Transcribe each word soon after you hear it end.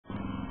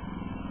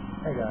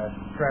Hey guys,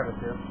 Travis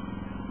here.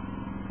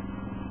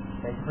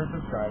 Thank you for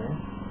subscribing.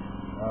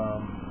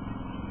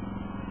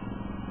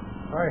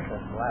 Sorry if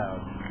that's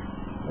loud.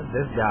 What's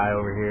this guy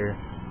over here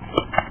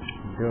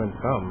doing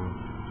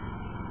something?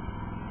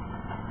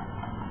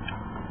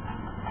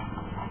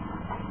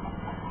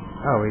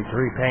 Oh, he's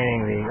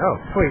repainting the... Oh,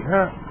 sweet,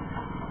 huh?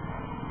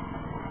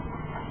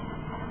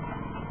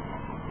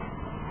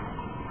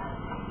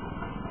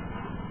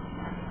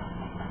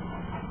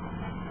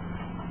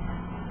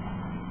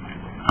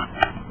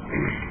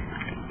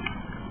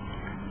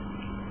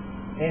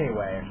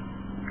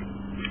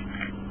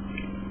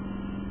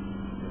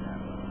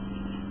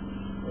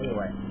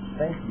 Anyway,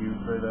 thank you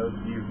for those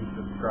of you who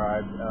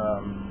subscribed,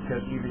 because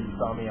either you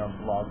saw me on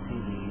Vlog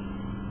TV,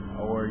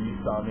 or you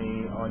saw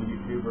me on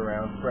YouTube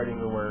around spreading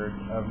the word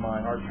of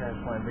my heart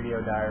transplant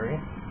video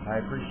diary. I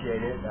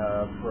appreciate it,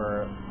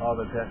 for all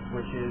the best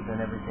wishes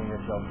and everything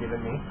that y'all given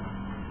me.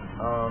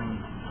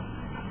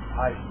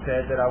 I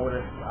said that I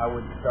would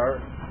start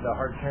the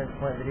heart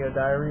transplant video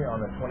diary on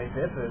the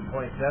 25th or the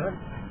 27th,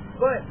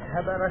 but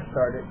how about I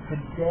start it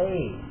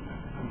today,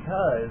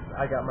 because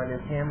I got my new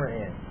camera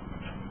in.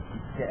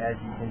 As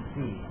you can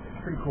see, it's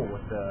pretty cool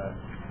with the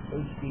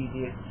HD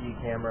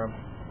DSG camera,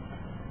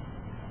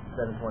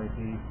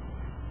 720p. I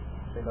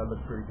think I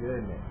look pretty good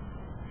in it.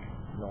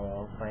 You know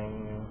what I'm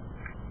saying?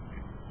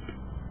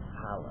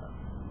 Holla.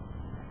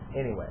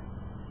 Anyway,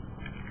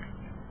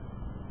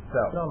 so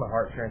I've been on the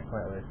heart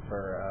transplant list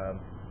for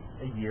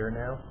a year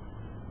now.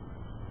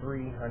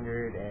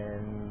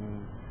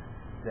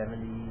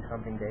 370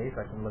 something days.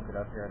 I can look it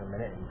up here in a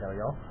minute and tell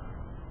y'all.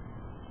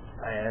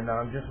 And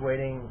I'm just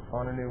waiting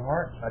on a new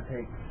heart. I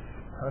take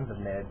tons of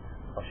meds.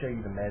 I'll show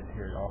you the meds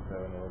here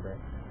also in a little bit.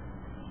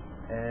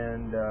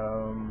 And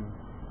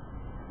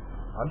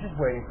I'm just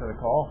waiting for the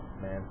call,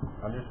 man.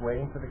 I'm just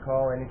waiting for the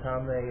call.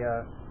 Anytime they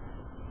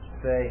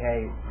say,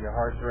 hey, your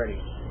heart's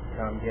ready,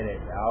 come get it,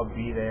 I'll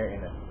be there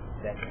in a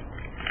second.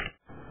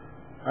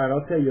 Alright,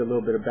 I'll tell you a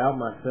little bit about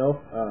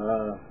myself.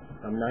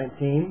 I'm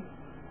 19.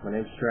 My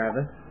name's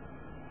Travis.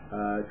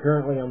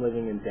 Currently I'm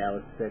living in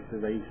Dallas,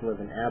 Texas. I used to live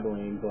in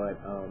Abilene, but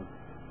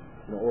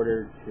in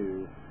order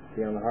to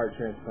be on the heart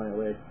transplant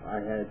list, I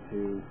had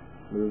to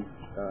move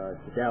to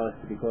Dallas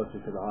to be closer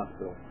to the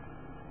hospital.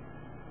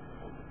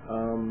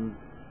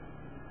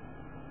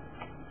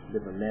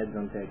 Different meds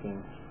I'm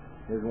taking.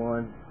 Here's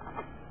 1,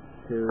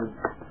 2,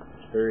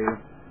 3,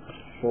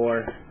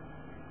 4,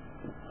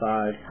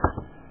 5,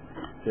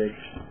 6,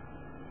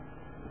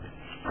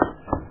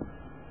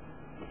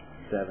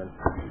 7,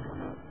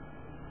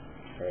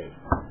 8.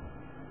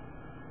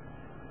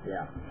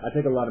 Yeah, I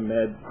take a lot of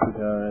meds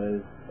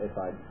because if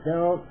I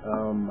don't,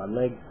 my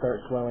legs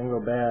start swelling real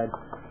bad.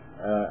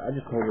 I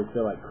just totally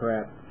feel like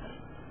crap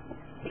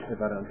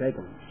if I don't take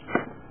them.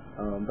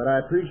 But I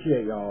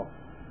appreciate y'all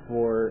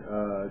for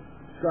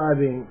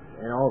subscribing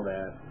and all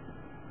that.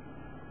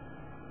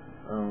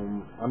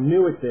 I'm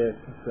new at this,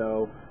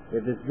 so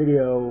if this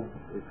video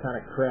is kind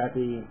of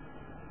crappy,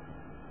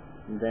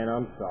 then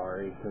I'm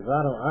sorry, because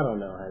I don't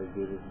know how to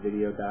do this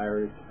video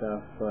diary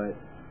stuff, but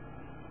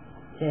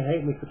can't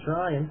hate me for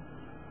trying.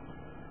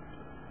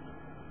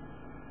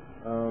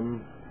 I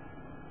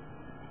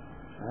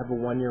have a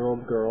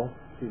 1-year-old girl.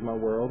 She's my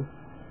world.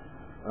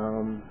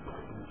 I'll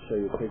show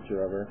you a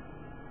picture of her.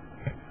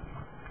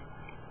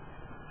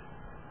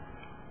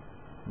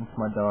 That's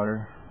my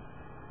daughter.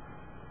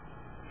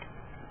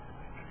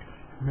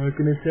 I'm not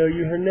gonna tell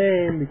you her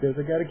name because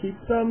I gotta keep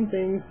some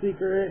things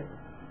secret.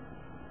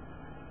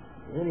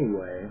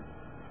 Anyway,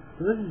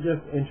 so this is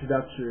just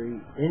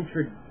introductory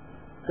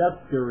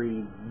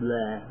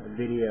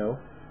video.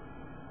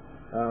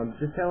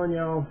 Just telling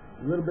y'all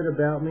a little bit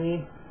about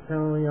me,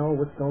 telling y'all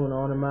what's going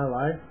on in my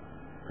life,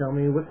 tell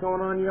me what's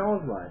going on in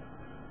y'all's life.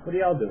 What are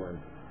y'all doing?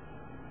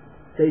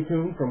 Stay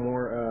tuned for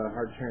more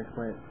heart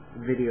transplant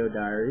video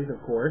diaries,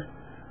 of course.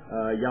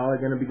 Y'all are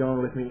going to be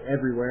going with me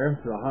everywhere,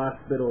 to the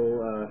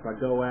hospital, if I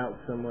go out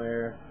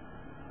somewhere,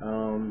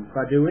 if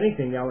I do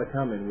anything, y'all are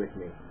coming with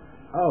me.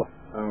 Oh,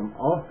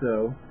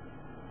 also,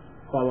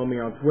 follow me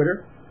on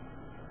Twitter,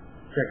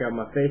 check out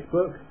my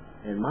Facebook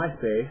and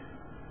MySpace.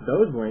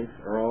 Those links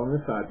are all in the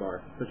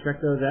sidebar, so check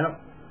those out.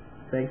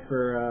 Thanks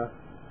for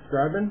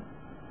subscribing,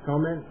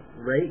 comment,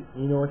 rate,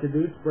 you know what to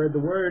do, spread the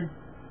word.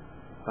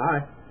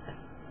 Bye.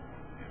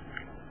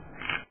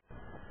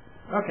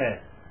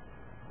 Okay,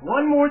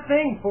 one more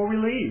thing before we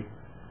leave,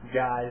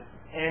 guys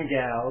and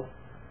gals.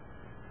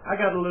 I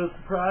got a little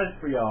surprise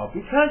for y'all.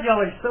 Because y'all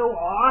are so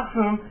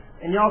awesome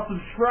and y'all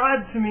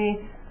subscribe to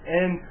me,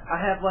 and I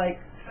have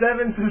like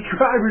 7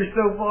 subscribers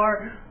so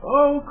far.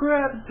 Oh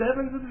crap,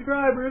 7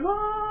 subscribers.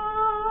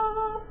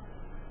 Oh!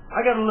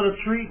 I got a little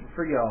treat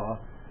for y'all.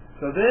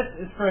 So this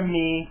is from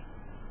me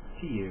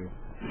to you.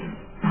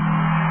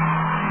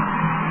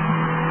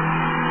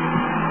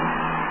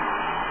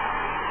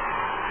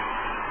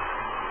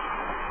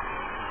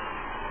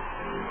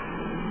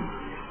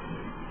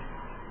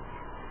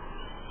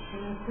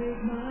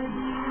 Take my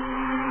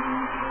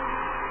dreams,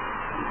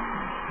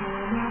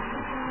 turn up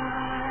the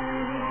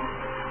light,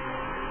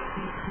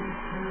 take me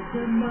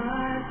to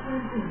my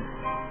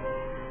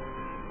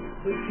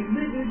but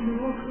committed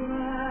no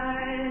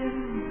crime.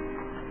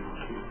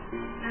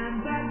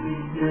 And that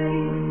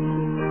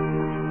mistake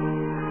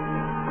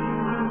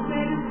I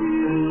made it to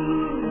you.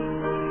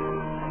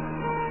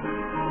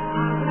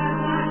 I've had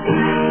my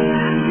day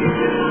and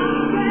given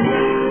my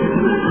best,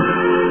 but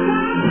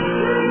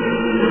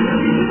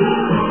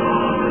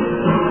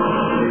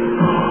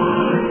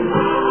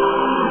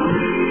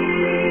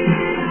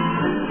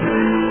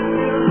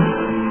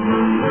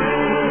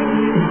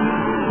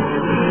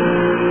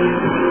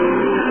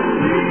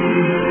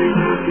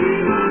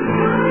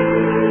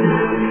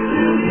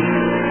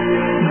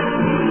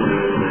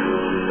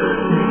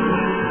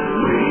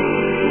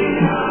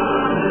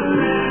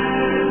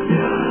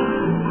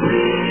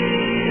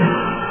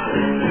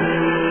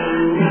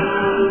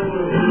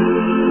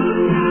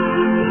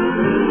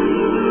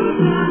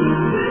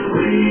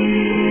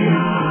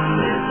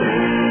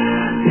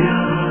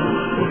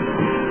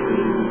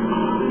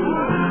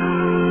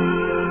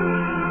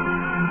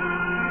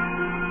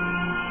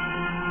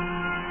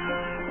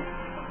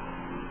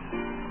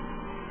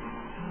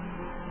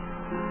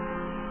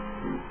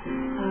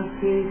I've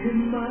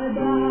taken my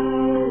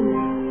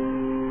bow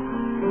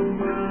from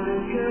my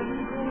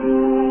curtain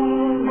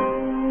call.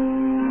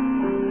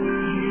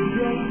 You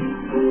brought me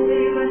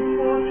fame and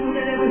fortune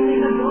and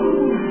everything that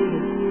goes.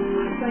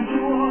 I thank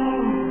you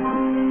all,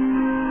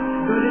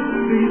 but it's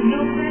been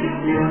no better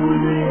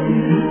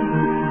music.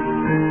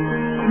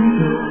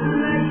 No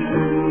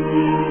pleasure.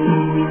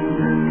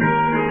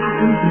 I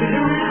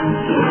consider it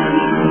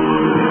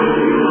a